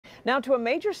Now to a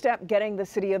major step, getting the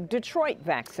city of Detroit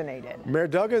vaccinated. Mayor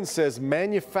Duggan says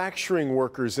manufacturing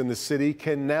workers in the city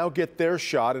can now get their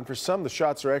shot, and for some, the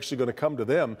shots are actually going to come to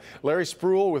them. Larry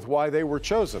Spruill with why they were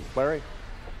chosen. Larry?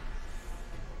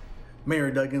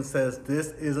 Mayor Duggan says this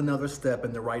is another step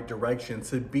in the right direction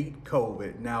to beat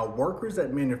COVID. Now, workers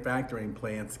at manufacturing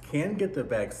plants can get the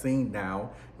vaccine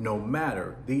now, no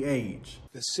matter the age.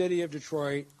 The city of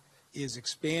Detroit is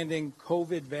expanding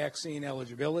COVID vaccine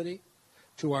eligibility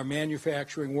to our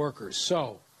manufacturing workers.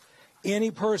 So,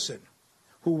 any person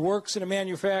who works in a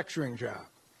manufacturing job,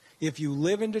 if you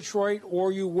live in Detroit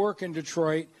or you work in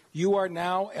Detroit, you are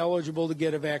now eligible to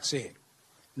get a vaccine.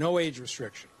 No age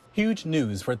restriction. Huge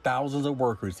news for thousands of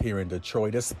workers here in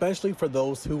Detroit, especially for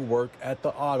those who work at the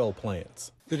auto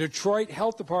plants. The Detroit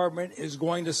Health Department is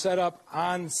going to set up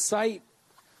on-site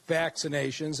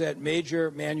vaccinations at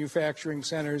major manufacturing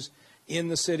centers in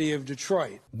the city of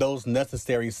Detroit. Those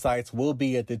necessary sites will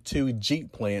be at the 2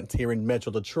 Jeep plants here in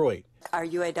Metro Detroit. Our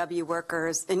UAW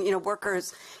workers and,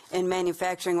 workers in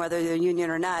manufacturing, whether they're union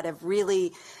or not, have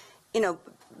really,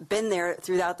 been there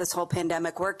throughout this whole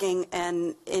pandemic working,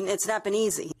 and it's not been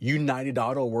easy. United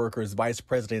Auto Workers Vice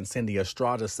President Cindy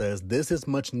Estrada says this is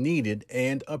much needed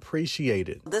and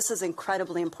appreciated. This is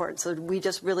incredibly important, so we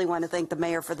just really want to thank the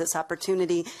mayor for this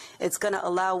opportunity. It's going to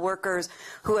allow workers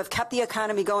who have kept the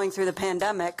economy going through the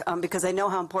pandemic, because they know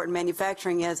how important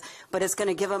manufacturing is, but it's going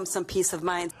to give them some peace of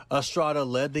mind. Estrada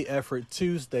led the effort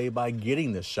Tuesday by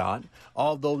getting the shot.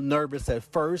 Although nervous at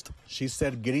first, she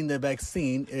said getting the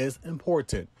vaccine is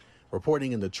important.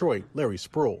 Reporting in Detroit, Larry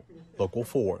Spruill, Local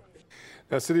 4.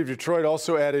 Now, City of Detroit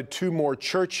also added 2 more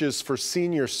churches for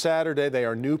Senior Saturday. They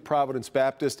are New Providence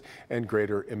Baptist and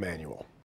Greater Emmanuel.